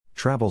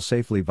Travel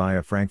safely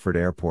via Frankfurt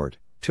Airport,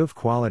 TÜV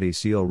quality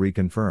seal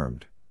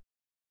reconfirmed.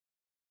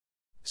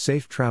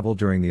 Safe travel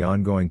during the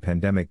ongoing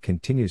pandemic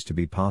continues to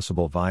be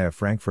possible via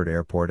Frankfurt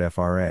Airport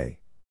FRA.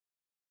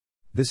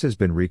 This has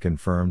been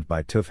reconfirmed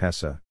by TÜV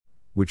Hesse,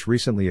 which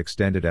recently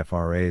extended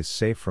FRA's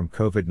Safe from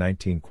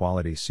COVID-19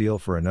 quality seal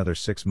for another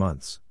 6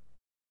 months.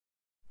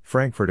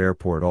 Frankfurt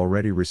Airport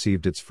already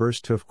received its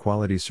first TÜV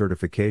quality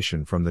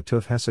certification from the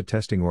TÜV Hesse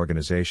testing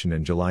organization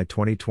in July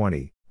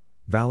 2020,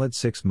 valid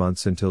 6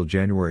 months until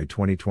January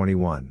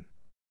 2021.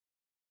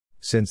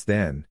 Since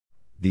then,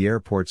 the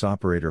airport's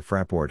operator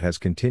Fraport has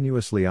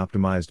continuously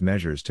optimized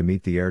measures to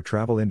meet the air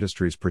travel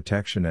industry's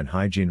protection and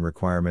hygiene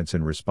requirements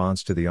in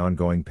response to the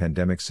ongoing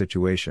pandemic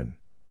situation.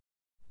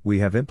 We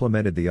have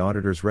implemented the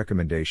auditor's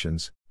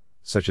recommendations,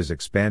 such as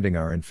expanding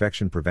our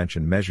infection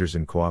prevention measures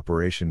in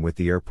cooperation with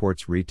the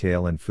airport's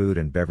retail and food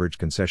and beverage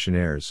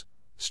concessionaires,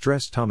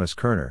 stressed Thomas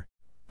Kerner,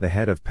 the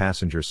head of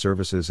passenger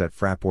services at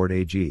Fraport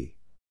AG.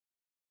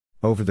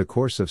 Over the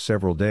course of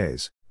several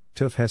days,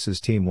 TÜV Hesse's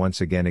team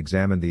once again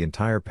examined the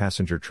entire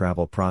passenger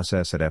travel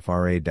process at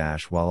FRA-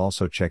 while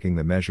also checking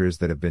the measures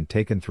that have been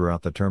taken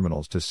throughout the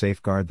terminals to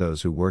safeguard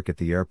those who work at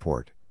the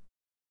airport.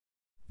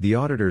 The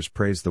auditors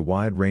praised the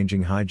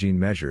wide-ranging hygiene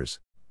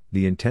measures,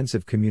 the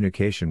intensive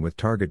communication with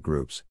target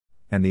groups,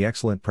 and the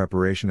excellent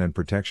preparation and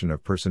protection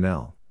of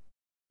personnel.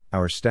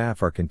 Our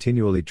staff are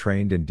continually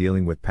trained in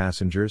dealing with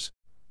passengers,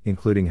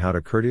 including how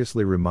to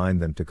courteously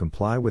remind them to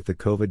comply with the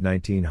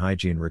COVID-19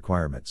 hygiene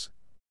requirements.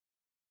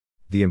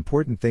 The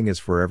important thing is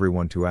for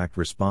everyone to act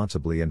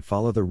responsibly and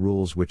follow the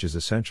rules, which is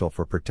essential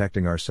for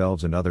protecting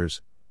ourselves and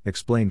others,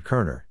 explained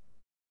Kerner.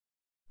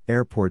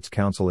 Airports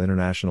Council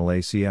International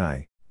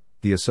ACI,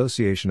 the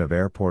Association of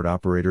Airport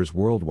Operators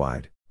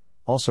Worldwide,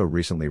 also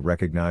recently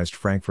recognized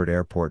Frankfurt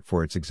Airport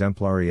for its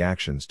exemplary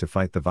actions to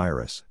fight the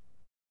virus.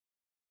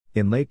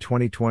 In late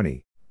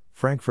 2020,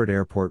 Frankfurt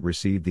Airport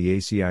received the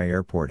ACI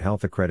Airport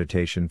Health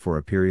Accreditation for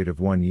a period of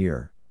 1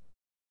 year.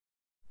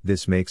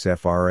 This makes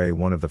FRA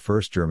one of the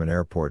first German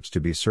airports to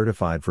be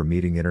certified for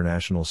meeting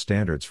international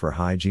standards for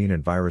hygiene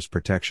and virus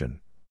protection.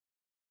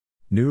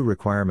 New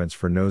requirements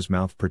for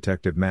nose-mouth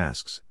protective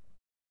masks.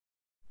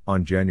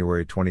 On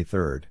January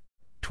 23,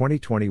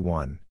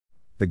 2021,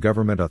 the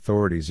government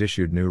authorities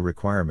issued new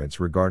requirements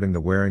regarding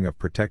the wearing of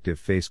protective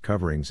face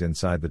coverings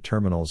inside the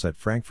terminals at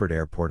Frankfurt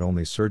Airport.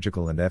 Only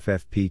surgical and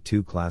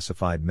FFP2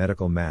 classified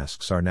medical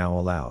masks are now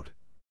allowed.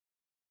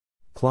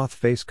 Cloth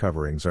face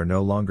coverings are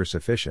no longer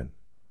sufficient.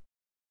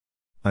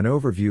 An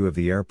overview of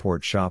the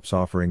airport shops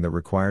offering the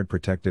required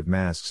protective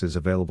masks is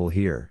available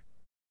here.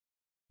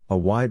 A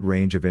wide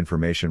range of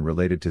information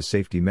related to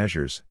safety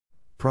measures,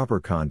 proper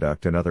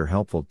conduct and other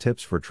helpful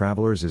tips for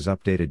travelers is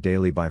updated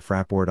daily by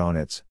Fraport on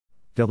its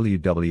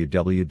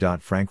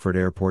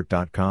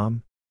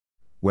www.frankfurtairport.com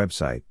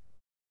website.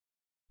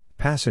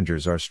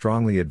 Passengers are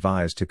strongly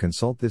advised to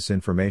consult this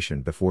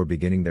information before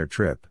beginning their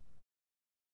trip.